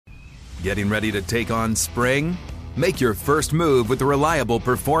Getting ready to take on spring? Make your first move with the reliable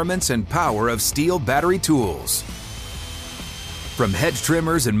performance and power of Steel battery tools. From hedge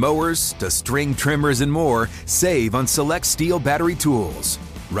trimmers and mowers to string trimmers and more, save on select Steel battery tools.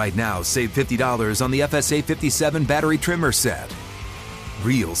 Right now, save $50 on the FSA 57 battery trimmer set.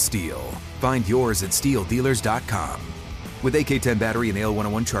 Real Steel. Find yours at steeldealers.com. With AK-10 battery and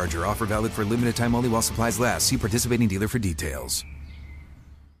AL101 charger, offer valid for limited time only while supplies last. See participating dealer for details.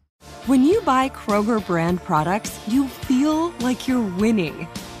 When you buy Kroger brand products, you feel like you're winning.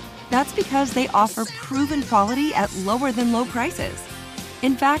 That's because they offer proven quality at lower than low prices.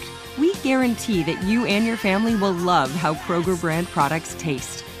 In fact, we guarantee that you and your family will love how Kroger brand products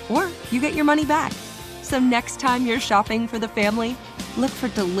taste, or you get your money back. So next time you're shopping for the family, look for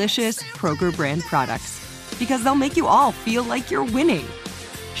delicious Kroger brand products, because they'll make you all feel like you're winning.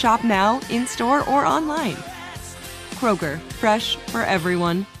 Shop now, in-store, or online. Kroger, fresh for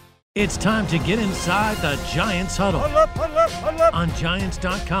everyone. It's time to get inside the Giants huddle. Huddle up. On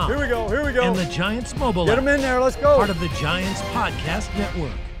Giants.com. Here we go. And the Giants mobile Get app. them in there, let's go. Part of the Giants Podcast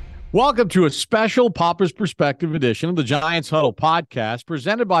Network. Welcome to a special Popper's Perspective edition of the Giants Huddle podcast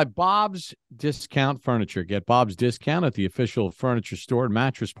presented by Bob's Discount Furniture. Get Bob's Discount at the official furniture store and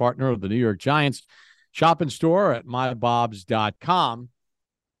mattress partner of the New York Giants. Shop in store at mybobs.com.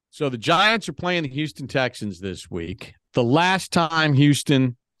 So the Giants are playing the Houston Texans this week. The last time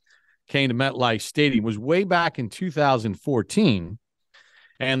Houston came to MetLife Stadium was way back in 2014,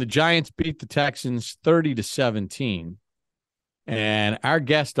 and the Giants beat the Texans 30-17. And our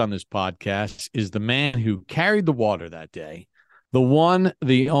guest on this podcast is the man who carried the water that day, the one,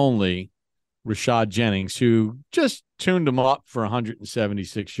 the only, Rashad Jennings, who just tuned him up for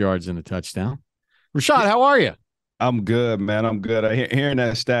 176 yards and a touchdown. Rashad, how are you? I'm good, man. I'm good. Hearing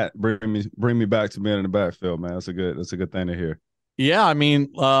that stat bring me back to being in the backfield, man. That's a good thing to hear. Yeah, I mean,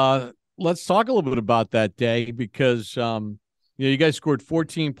 let's talk a little bit about that day because you guys scored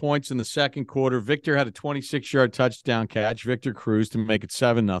 14 points in the second quarter. Victor had a 26-yard touchdown catch. Victor Cruz to make it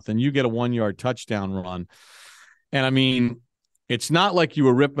 7-0. You get a 1-yard touchdown run. And, I mean, it's not like you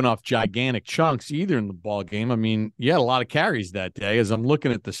were ripping off gigantic chunks either in the ball game. I mean, you had a lot of carries that day. As I'm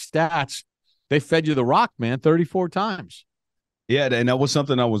looking at the stats, they fed you the rock, man, 34 times. Yeah, and that was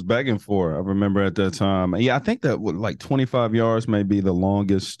something I was begging for. I remember at that time. Yeah, I think that like 25 yards may be the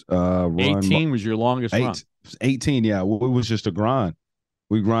longest run. 18 was your longest run. 18, yeah. It was just a grind.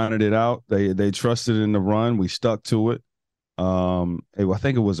 We grinded it out. They trusted in the run. We stuck to it. I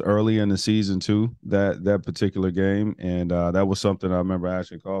think it was early in the season too, that particular game, and that was something I remember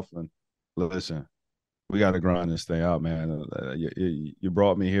asking Coughlin, listen, we got to grind this thing out, man. You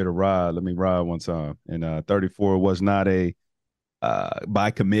brought me here to ride. Let me ride one time. And 34 was not a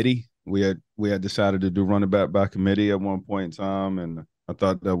by committee. We had decided to do running back by committee at one point in time, and I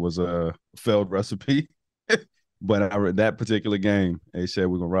thought that was a failed recipe. But that particular game, they said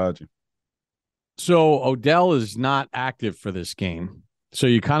we're gonna ride you. So Odell is not active for this game. So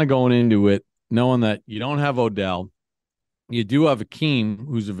you're kind of going into it knowing that you don't have Odell. You do have Akeem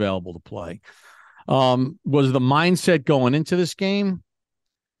who's available to play. Was the mindset going into this game,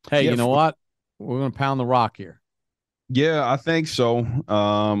 hey, you know what? We're going to pound the rock here. Yeah, I think so.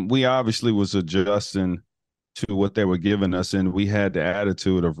 We obviously was adjusting to what they were giving us, and we had the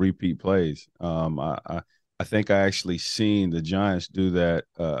attitude of repeat plays. I think I actually seen the Giants do that.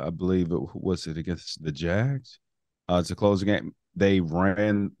 I believe it was against the Jags to close the game. They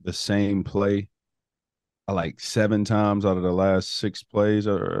ran the same play like 7 times out of the last 6 plays,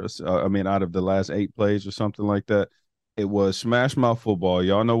 out of the last 8 plays or something like that. It was smash mouth football.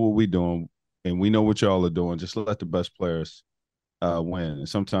 Y'all know what we doing, and we know what y'all are doing. Just let the best players win. And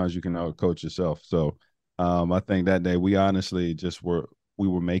sometimes you can out-coach yourself. So I think that day we honestly just were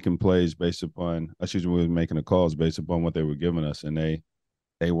making plays based upon – we were making the calls based upon what they were giving us. And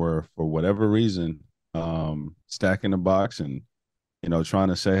they were, for whatever reason, stacking the box and, trying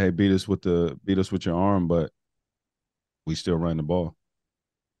to say, hey, beat us with your arm, but we still ran the ball.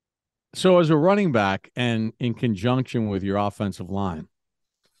 So as a running back and in conjunction with your offensive line,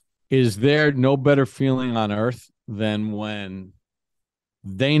 is there no better feeling on earth than when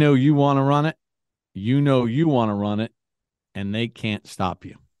they know you want to run it, you know you want to run it, and they can't stop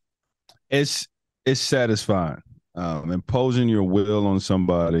you? It's satisfying. Imposing your will on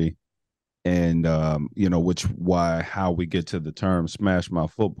somebody and, how we get to the term smash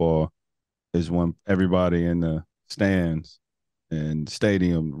mouth football is when everybody in the stands and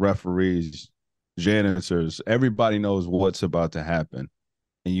stadium, referees, janitors, everybody knows what's about to happen.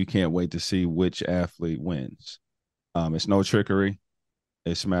 And you can't wait to see which athlete wins. It's no trickery.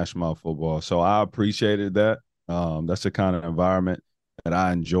 It's smash mouth football. So I appreciated that. That's the kind of environment that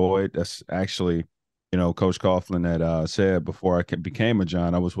I enjoyed. That's actually, Coach Coughlin had said before I became a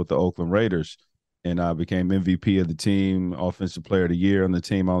Giant, I was with the Oakland Raiders, and I became MVP of the team, Offensive Player of the Year on the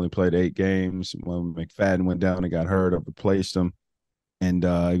team. I only played 8 games. When McFadden went down and got hurt, I replaced him. And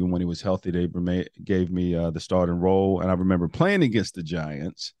even when he was healthy, they gave me the starting role. And I remember playing against the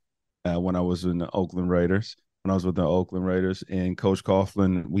Giants when I was in the Oakland Raiders, when I was with the Oakland Raiders. And Coach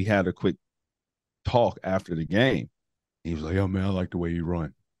Coughlin, we had a quick talk after the game. He was like, "Yo, man, I like the way you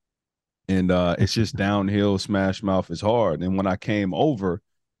run." And it's just downhill, smash mouth is hard. And when I came over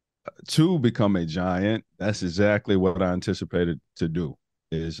to become a Giant, that's exactly what I anticipated to do,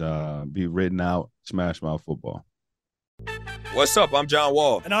 is be written out, smash mouth football. What's up? I'm John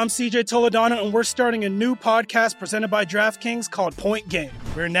Wall. And I'm CJ Toledano, and we're starting a new podcast presented by DraftKings called Point Game.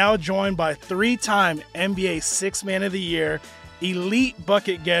 We're now joined by 3-time NBA Sixth Man of the Year, elite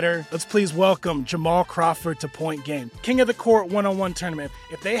bucket getter. Let's please welcome Jamal Crawford to Point Game. King of the Court one-on-one tournament.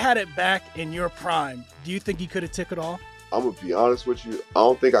 If they had it back in your prime, do you think you could have took it all? I'm going to be honest with you. I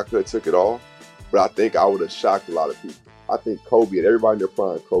don't think I could have took it all, but I think I would have shocked a lot of people. I think Kobe and everybody in their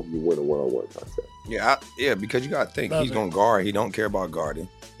prime, Kobe would win a one-on-one contest. Yeah, because you got to think. He's going to guard. He don't care about guarding.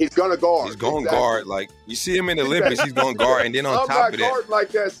 He's going to guard. He's going to guard. Like, you see him in the Olympics, he's going to guard. And then on top of that. I'm not guarding like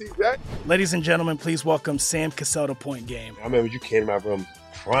that, CJ. Ladies and gentlemen, please welcome Sam Cassell to Point Game. I remember you came out from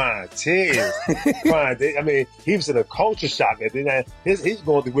crying, tears, crying. I mean, he was in a culture shock. And then he's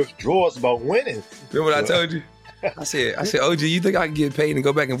going through withdrawals about winning. Remember what I told you? I said, OG, you think I can get paid and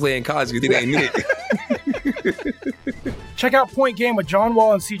go back and play in college? You think I ain't Nick? Check out Point Game with John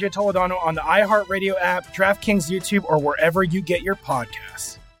Wall and CJ Toledano on the iHeartRadio app, DraftKings YouTube, or wherever you get your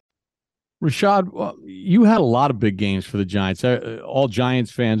podcasts. Rashad, well, you had a lot of big games for the Giants. All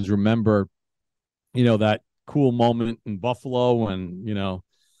Giants fans remember, that cool moment in Buffalo when,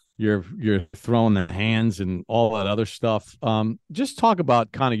 you're throwing the hands and all that other stuff. Just talk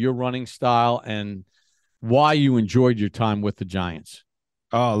about kind of your running style and why you enjoyed your time with the Giants.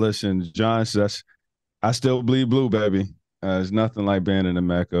 Oh, listen, Giants, I still bleed blue, baby. There's nothing like being in the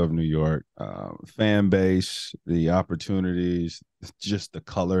Mecca of New York. Fan base, the opportunities, just the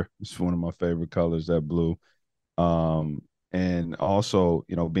color. It's one of my favorite colors, that blue. And also,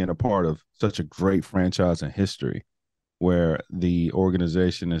 being a part of such a great franchise in history where the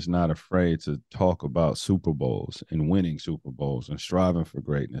organization is not afraid to talk about Super Bowls and winning Super Bowls and striving for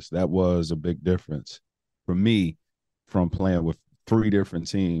greatness. That was a big difference for me from playing with 3 different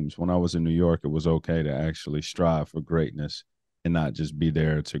teams. When I was in New York, it was okay to actually strive for greatness and not just be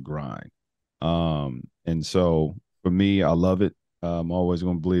there to grind. And so for me, I love it. I'm always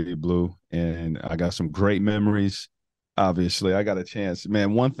going to bleed blue, and I got some great memories. Obviously, I got a chance,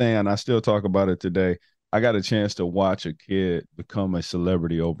 man. One thing, and I still talk about it today, I got a chance to watch a kid become a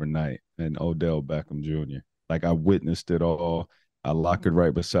celebrity overnight, and Odell Beckham Jr. Like, I witnessed it all. I lockered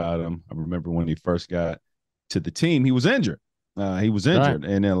right beside him. I remember when he first got to the team, he was injured. Right.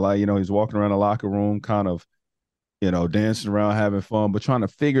 And then, he was walking around the locker room kind of, dancing around, having fun, but trying to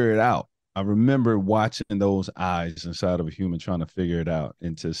figure it out. I remember watching those eyes inside of a human trying to figure it out,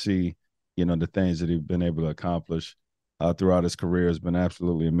 and to see, the things that he's been able to accomplish throughout his career has been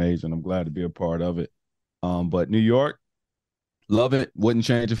absolutely amazing. I'm glad to be a part of it. But New York, love it. Wouldn't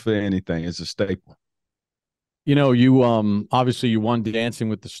change it for anything. It's a staple. You obviously you won Dancing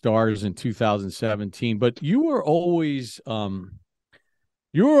with the Stars in 2017, but you were always the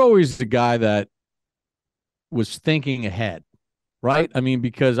guy that was thinking ahead, right? I mean,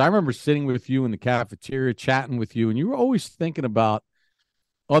 because I remember sitting with you in the cafeteria, chatting with you, and you were always thinking about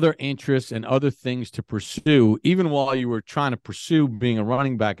other interests and other things to pursue, even while you were trying to pursue being a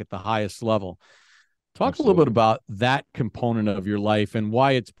running back at the highest level. Talk Absolutely. A little bit about that component of your life and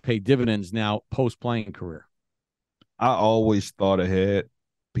why it's paid dividends now post-playing career. I always thought ahead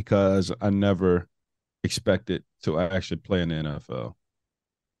because I never expected to actually play in the NFL.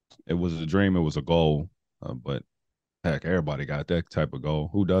 It was a dream. It was a goal. But, heck, everybody got that type of goal.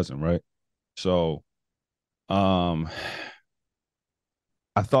 Who doesn't, right? So I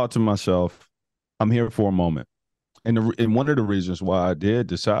thought to myself, I'm here for a moment. And one of the reasons why I did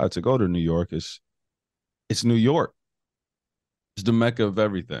decide to go to New York is it's New York. It's the Mecca of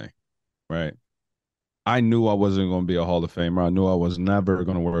everything, right? I knew I wasn't going to be a Hall of Famer. I knew I was never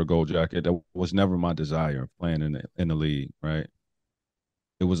going to wear a gold jacket. That was never my desire playing in the league, right?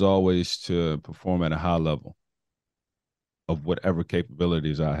 It was always to perform at a high level of whatever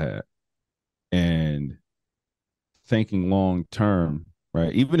capabilities I had. And thinking long term,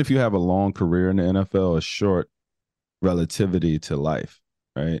 right? Even if you have a long career in the NFL, a short relativity to life,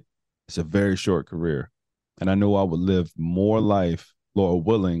 right? It's a very short career. And I knew I would live more life, Lord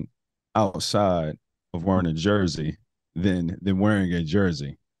willing, outside of wearing a jersey than wearing a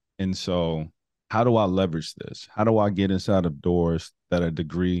jersey. And so how do I leverage this? How do I get inside of doors that a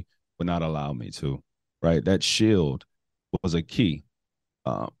degree would not allow me to? Right? That shield was a key.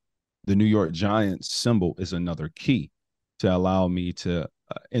 The New York Giants symbol is another key to allow me to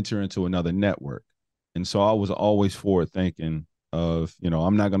enter into another network. And so I was always forward thinking of,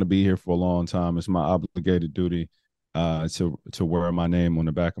 I'm not going to be here for a long time. It's my obligated duty to wear my name on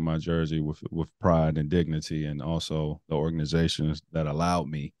the back of my jersey with pride and dignity, and also the organizations that allowed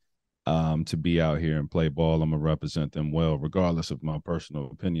me to be out here and play ball. I'm going to represent them well, regardless of my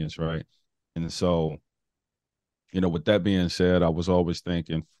personal opinions, right? And so, with that being said, I was always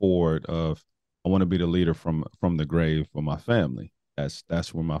thinking forward of, I want to be the leader from the grave for my family.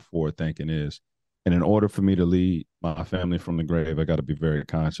 That's where my forward thinking is. And in order for me to lead my family from the grave, I got to be very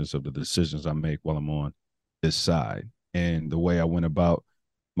conscious of the decisions I make while I'm on this side. And the way I went about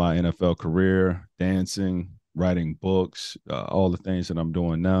my NFL career, dancing, writing books, all the things that I'm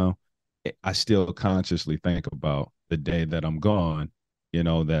doing now, I still consciously think about the day that I'm gone,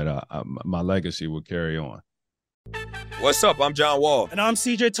 that my legacy will carry on. What's up? I'm John Wall. And I'm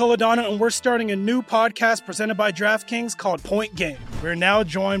CJ Toledano, and we're starting a new podcast presented by DraftKings called Point Game. We're now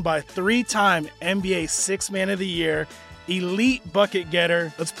joined by 3-time NBA Sixth Man of the Year, elite bucket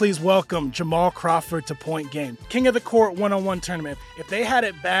getter. Let's please welcome Jamal Crawford to Point Game. King of the Court one-on-one tournament. If they had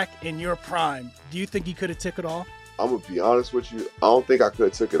it back in your prime, do you think you could have took it all? I'm going to be honest with you. I don't think I could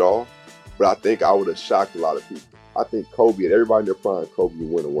have took it all, but I think I would have shocked a lot of people. I think Kobe and everybody in their prime, Kobe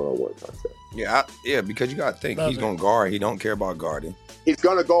would win a one-on-one contest. Yeah, because you got to think, he's going to guard. He don't care about guarding. He's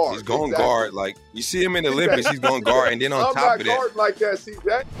going to guard. He's going to guard. Like, you see him in the Olympics, he's going to guard. And then on top of that. I'm not guarding like that,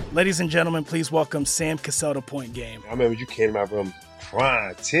 CJ. Ladies and gentlemen, please welcome Sam Cassell to Point Game. I remember you came out from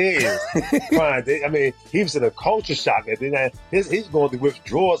crying, tears, crying. I mean, he was in a culture shock. And then he's going through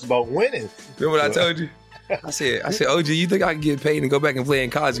withdrawals about winning. Remember what I told you? I said, OG, you think I can get paid and go back and play in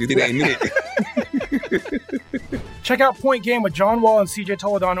college? You think they ain't it? Check out Point Game with John Wall and CJ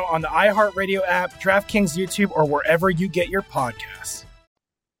Toledano on the iHeartRadio app, DraftKings YouTube, or wherever you get your podcasts.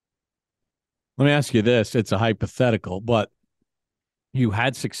 Let me ask you this. It's a hypothetical, but you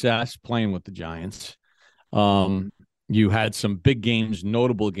had success playing with the Giants. You had some big games,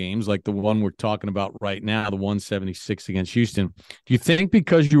 notable games, like the one we're talking about right now, the 176 against Houston. Do you think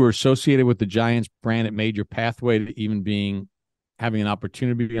because you were associated with the Giants brand, it made your pathway to having an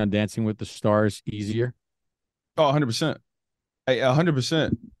opportunity to be on Dancing with the Stars easier? Oh, 100%.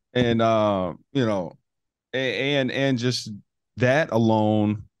 100%. And, and just that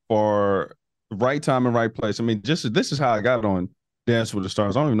alone for the right time and right place. I mean, this is how I got on Dance with the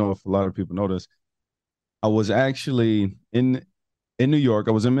Stars. I don't even know if a lot of people know this. I was actually in New York.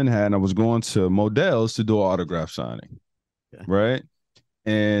 I was in Manhattan. I was going to Modell's to do an autograph signing, right?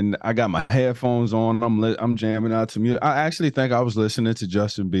 And I got my headphones on. I'm jamming out to music. I actually think I was listening to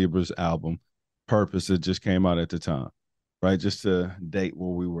Justin Bieber's album, Purpose, that just came out at the time, right? Just to date where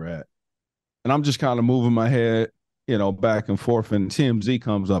we were at. And I'm just kind of moving my head, back and forth, and TMZ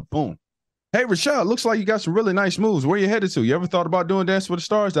comes up, boom. Hey, Rashad, looks like you got some really nice moves. Where you headed to? You ever thought about doing Dance with the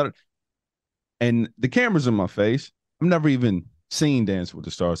Stars? And the camera's in my face. I've never even seen Dance with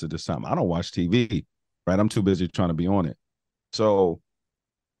the Stars at this time. I don't watch TV, right? I'm too busy trying to be on it. So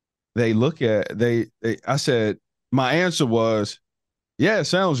they look at, I said, my answer was, yeah, it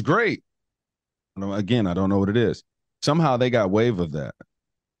sounds great. Again, I don't know what it is. Somehow they got wave of that,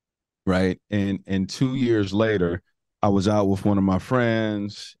 right? And 2 years later, I was out with one of my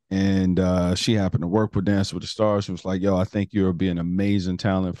friends, and she happened to work with Dance with the Stars. She was like, yo, I think you'll be an amazing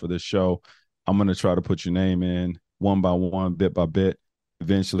talent for this show. I'm going to try to put your name in one by one, bit by bit.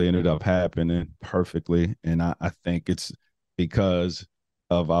 Eventually ended up happening perfectly. And I think it's because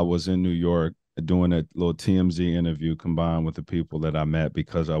of I was in New York doing that little TMZ interview combined with the people that I met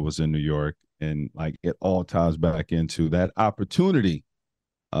because I was in New York. And like it all ties back into that opportunity.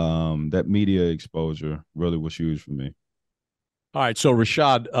 That media exposure really was huge for me. All right. So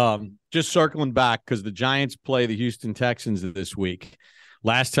Rashad, just circling back, because the Giants play the Houston Texans this week.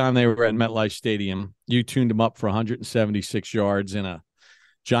 Last time they were at MetLife Stadium, you tuned them up for 176 yards in a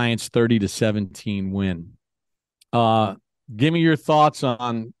Giants 30-17 win. Give me your thoughts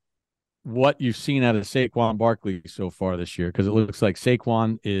on what you've seen out of Saquon Barkley so far this year, because it looks like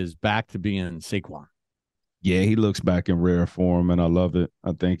Saquon is back to being Saquon. Yeah, he looks back in rare form, and I love it.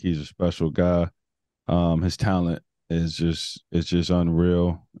 I think he's a special guy. His talent is just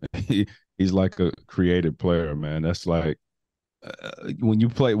unreal. He's like a creative player, man. That's like when you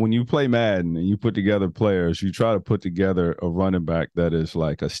play Madden and you put together players, you try to put together a running back that is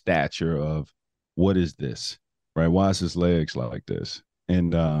like a stature of what is this, right? Why is his legs like this?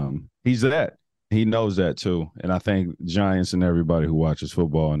 And he's that. He knows that too. And I think Giants and everybody who watches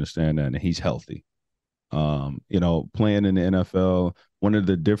football understand that, and he's healthy. Playing in the NFL, one of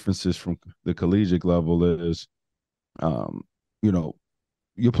the differences from the collegiate level is,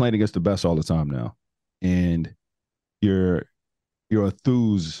 you're playing against the best all the time now. And your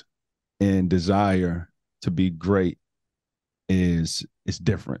enthuse and desire to be great is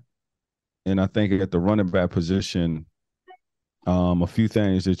different. And I think at the running back position, a few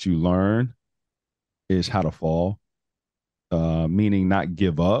things that you learn is how to fall, meaning not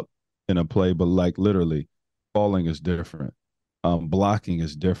give up in a play, but like literally falling is different. Blocking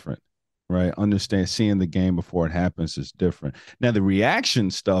is different, right? Seeing the game before it happens is different. Now, the reaction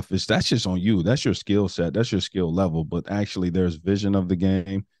stuff that's just on you. That's your skill set. That's your skill level. But actually, there's vision of the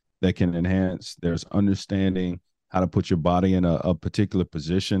game that can enhance. There's understanding how to put your body in a particular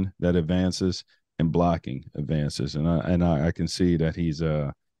position that advances, and blocking advances. And I can see that he's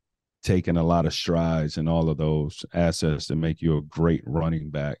taken a lot of strides in all of those assets to make you a great running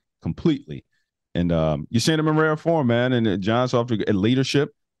back completely. And you're seeing him in rare form, man. And John's off to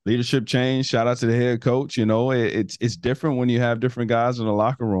leadership change. Shout out to the head coach. It's different when you have different guys in the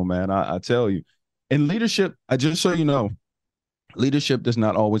locker room, man. I tell you. And leadership, just so you know, leadership does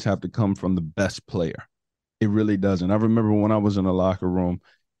not always have to come from the best player. It really doesn't. I remember when I was in the locker room,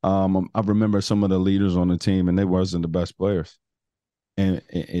 I remember some of the leaders on the team, and they wasn't the best players. And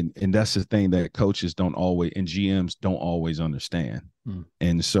that's the thing that coaches don't always, and GMs don't always understand.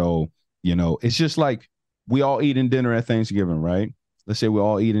 And so, it's just like we all eating dinner at Thanksgiving, right? Let's say we're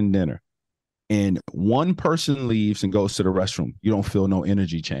all eating dinner, and one person leaves and goes to the restroom. You don't feel no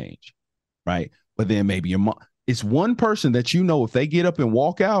energy change, right? But then maybe your mom, it's one person that if they get up and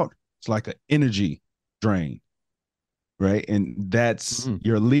walk out, it's like an energy drain, right? And that's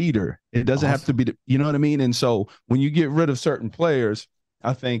your leader. It doesn't have to be, you know what I mean? And so when you get rid of certain players,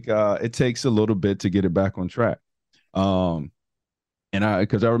 I think it takes a little bit to get it back on track.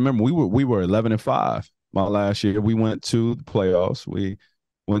 Because I remember we were 11-5 my last year. We went to the playoffs. We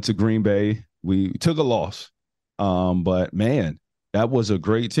went to Green Bay. We took a loss, but man, that was a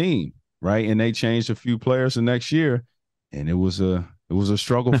great team, right? And they changed a few players the next year, and it was a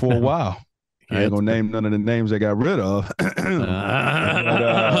struggle for a while. I ain't gonna name none of the names they got rid of.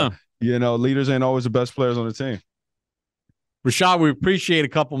 But, leaders ain't always the best players on the team. Rashad, we appreciate a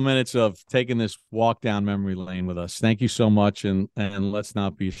couple minutes of taking this walk down memory lane with us. Thank you so much, and let's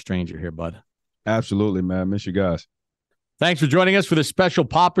not be a stranger here, bud. Absolutely, man. Miss you guys. Thanks for joining us for this special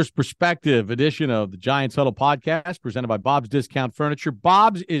Popper's Perspective edition of the Giants Huddle podcast presented by Bob's Discount Furniture.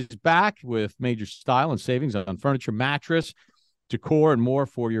 Bob's is back with major style and savings on furniture, mattress, decor, and more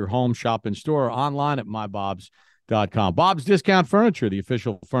for your home, shop, and store, or online at mybobs.com. Bob's Discount Furniture, the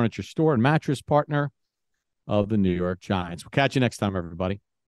official furniture store and mattress partner of the New York Giants. We'll catch you next time, everybody.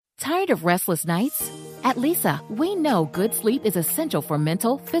 Tired of restless nights? At Leesa, we know good sleep is essential for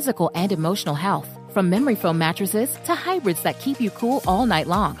mental, physical, and emotional health. From memory foam mattresses to hybrids that keep you cool all night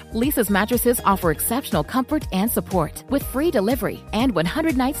long, Leesa's mattresses offer exceptional comfort and support with free delivery and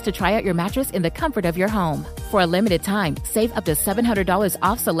 100 nights to try out your mattress in the comfort of your home. For a limited time, save up to $700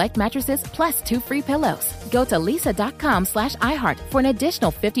 off select mattresses plus 2 free pillows. Go to leesa.com/iHeart for an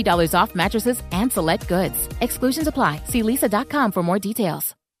additional $50 off mattresses and select goods. Exclusions apply. See leesa.com for more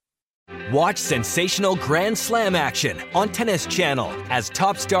details. Watch sensational Grand Slam action on Tennis Channel as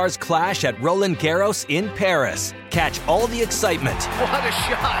top stars clash at Roland Garros in Paris. Catch all the excitement. What a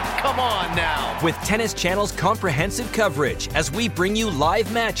shot! Come on now! With Tennis Channel's comprehensive coverage as we bring you live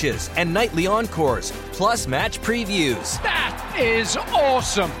matches and nightly encores, plus match previews. That is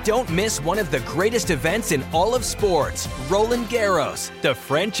awesome! Don't miss one of the greatest events in all of sports, Roland Garros, the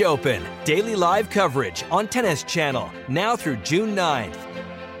French Open. Daily live coverage on Tennis Channel, now through June 9th.